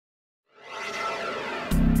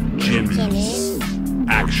Jimmie's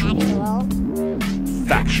Actual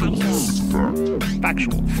Factuals.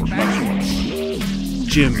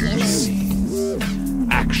 Jimmie's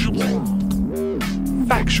Actual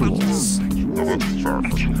Factuals.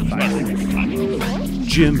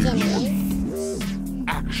 Jimmie's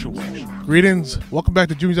Actual. Greetings. Welcome back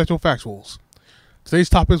to Jimmie's Actual Factuals. Today's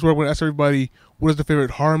topic is where we're going to ask everybody what is their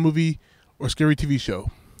favorite horror movie or scary TV show.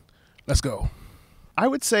 Let's go. I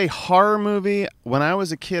would say horror movie. When I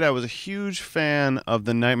was a kid, I was a huge fan of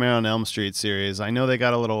the Nightmare on Elm Street series. I know they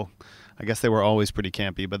got a little, I guess they were always pretty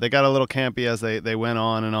campy, but they got a little campy as they went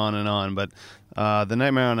on and on and on. But the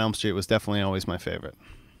Nightmare on Elm Street was definitely always my favorite.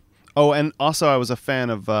 Oh, and also I was a fan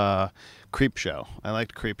of Creepshow. I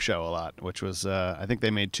liked Creepshow a lot, which was, I think they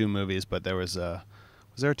made 2 movies, but there was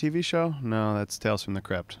there a TV show? No, that's Tales from the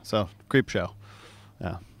Crypt. So, Creepshow.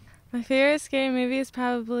 Yeah. My favorite scary movie is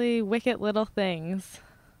probably Wicked Little Things.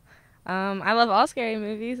 I love all scary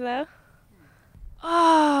movies, though.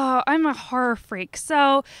 Oh, I'm a horror freak.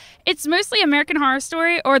 So it's mostly American Horror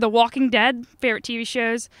Story or The Walking Dead, favorite TV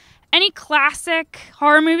shows. Any classic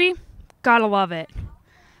horror movie, gotta love it.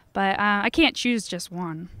 But I can't choose just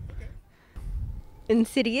one.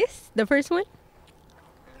 Insidious, the first one?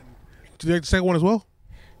 Did you like the second one as well?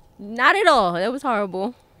 Not at all. That was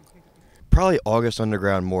horrible. Probably August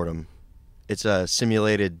Underground Mortem. It's a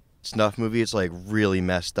simulated snuff movie. It's like really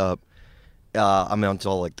messed up. I'm into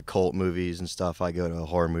all like the cult movies and stuff. I go to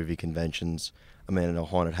horror movie conventions. I'm in a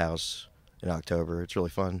haunted house in October. It's really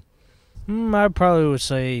fun. I probably would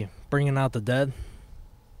say Bringing Out the Dead.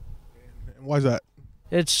 And why is that?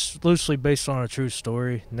 It's loosely based on a true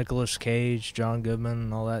story. Nicolas Cage, John Goodman,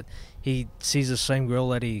 and all that. He sees the same girl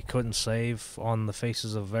that he couldn't save on the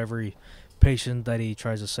faces of every patient that he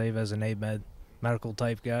tries to save as an medical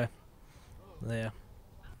type guy. Yeah.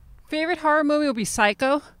 Favorite horror movie will be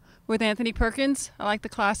Psycho with Anthony Perkins. I like the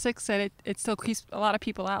classics, and it still keeps a lot of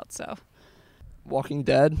people out. So, Walking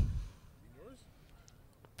Dead.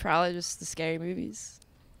 Probably just the scary movies.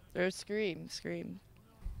 Or Scream.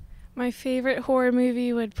 My favorite horror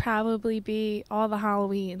movie would probably be all the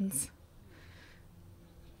Halloweens.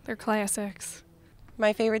 They're classics.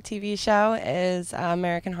 My favorite TV show is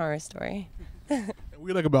American Horror Story. What do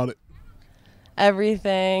you like about it?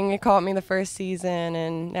 Everything. It caught me the first season,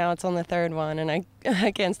 and now it's on the 3rd one, and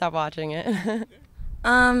I can't stop watching it.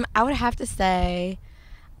 I would have to say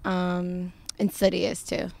Insidious,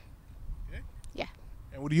 too. Okay. Yeah.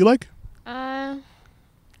 And what do you like? I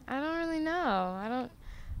don't really know.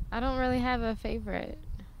 I don't really have a favorite.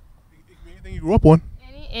 Anything you grew up on?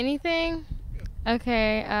 Anything?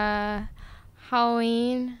 Okay,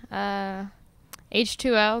 Halloween,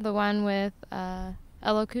 H2O, the one with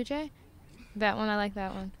LL Cool J. That one, I like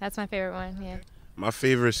that one. That's my favorite one, yeah. My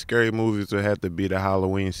favorite scary movies would have to be the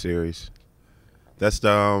Halloween series. That's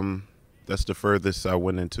the furthest I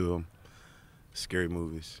went into scary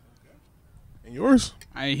movies. And yours?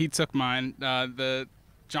 He took mine. The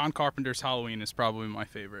John Carpenter's Halloween is probably my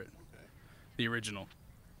favorite. The original.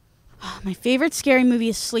 My favorite scary movie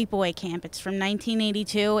is Sleepaway Camp. It's from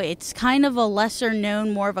 1982. It's kind of a lesser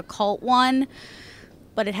known, more of a cult one,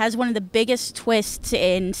 but it has one of the biggest twists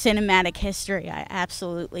in cinematic history. I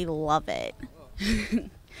absolutely love it.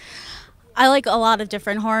 I like a lot of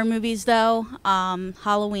different horror movies, though.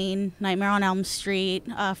 Halloween, Nightmare on Elm Street,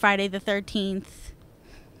 Friday the 13th.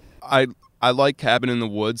 I like Cabin in the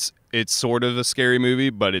Woods. It's sort of a scary movie,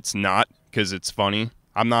 but it's not because it's funny.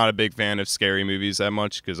 I'm not a big fan of scary movies that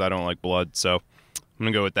much because I don't like blood, so I'm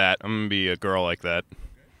going to go with that. I'm going to be a girl like that.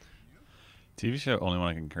 TV show, only one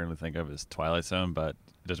I can currently think of is Twilight Zone, but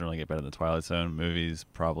it doesn't really get better than Twilight Zone. Movies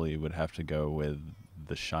probably would have to go with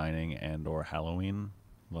The Shining and or Halloween.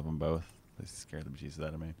 Love them both. They scare the bejesus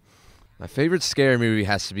out of me. My favorite scary movie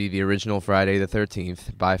has to be the original Friday the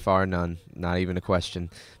 13th. By far none. Not even a question.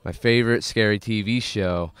 My favorite scary TV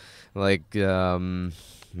show, man,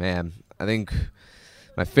 I think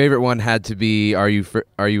my favorite one had to be Are You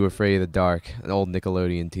Afraid of the Dark, an old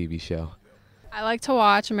Nickelodeon TV show. I like to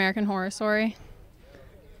watch American Horror Story.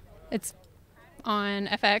 It's on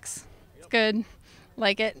FX. It's good.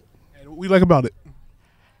 Like it. And what do you like about it?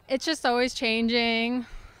 It's just always changing.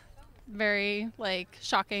 Very,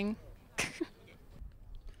 shocking.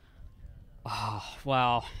 Oh,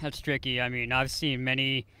 wow, that's tricky. I mean, I've seen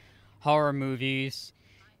many horror movies.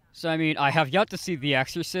 So, I mean, I have yet to see The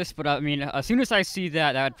Exorcist, but I mean, as soon as I see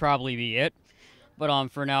that, that'd probably be it. But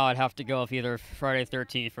for now, I'd have to go with either Friday the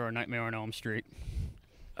 13th or Nightmare on Elm Street.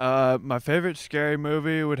 My favorite scary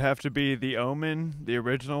movie would have to be The Omen, the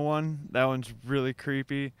original one. That one's really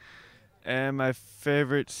creepy. And my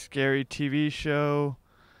favorite scary TV show,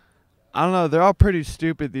 I don't know. They're all pretty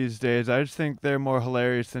stupid these days. I just think they're more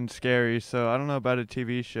hilarious than scary. So I don't know about a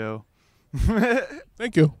TV show.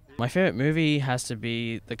 Thank you. My favorite movie has to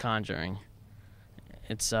be The Conjuring.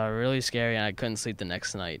 It's really scary, and I couldn't sleep the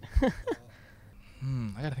next night. I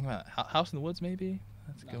gotta think about it. House in the Woods, maybe.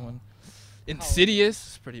 That's a good one.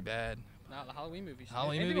 Insidious is pretty bad. No, the Halloween movies.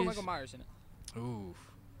 Halloween Anything movies. with Michael Myers in it. Ooh,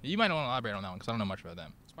 you might want to elaborate on that one because I don't know much about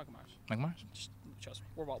them. It's Michael Myers. Michael Myers. Just trust me.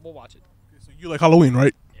 We'll watch it. So you like Halloween,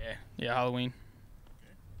 right? Yeah, Halloween.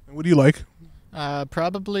 And what do you like?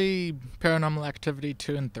 Probably Paranormal Activity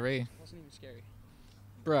 2 and 3. Wasn't even scary.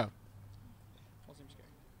 Bro. Wasn't even scary.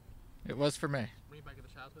 It was for me. Bring you back to the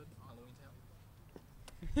childhood.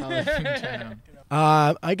 Halloween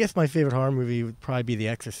Town. I guess my favorite horror movie would probably be The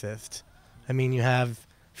Exorcist. I mean, I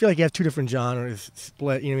feel like you have two different genres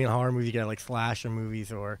split. You know what I mean? Horror movies, you got like slasher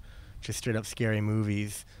movies or just straight up scary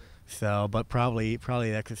movies. So, but probably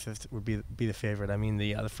The Exorcist would be the favorite. I mean,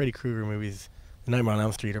 the Freddy Krueger movies, The Nightmare on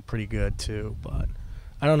Elm Street are pretty good too. But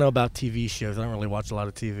I don't know about TV shows. I don't really watch a lot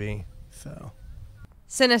of TV. So,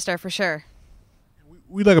 Sinister for sure.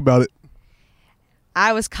 We like about it.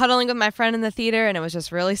 I was cuddling with my friend in the theater, and it was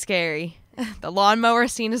just really scary. The lawnmower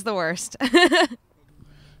scene is the worst.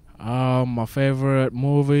 My favorite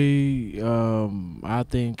movie, I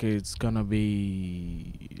think it's gonna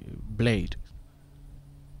be Blade.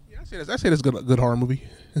 Yeah, I say that's a good horror movie.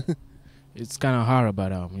 It's kind of horror,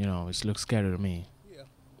 but it looks scary to me.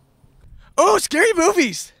 Oh, scary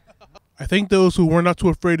movies! I thank those who were not too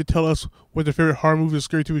afraid to tell us what their favorite horror movies or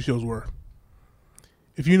scary TV shows were.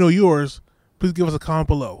 If you know yours, please give us a comment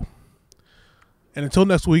below. And until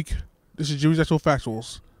next week, this is Jimmie's Actual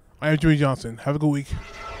Factuals. I am Jimmie Johnson. Have a good week.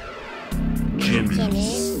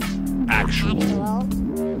 Jimmie's Actual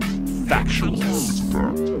Factuals.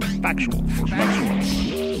 Factuals.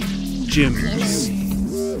 Jimmie's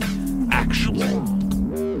Actual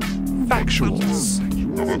Factuals.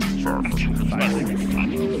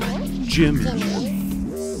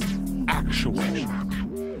 Jimmie's Actual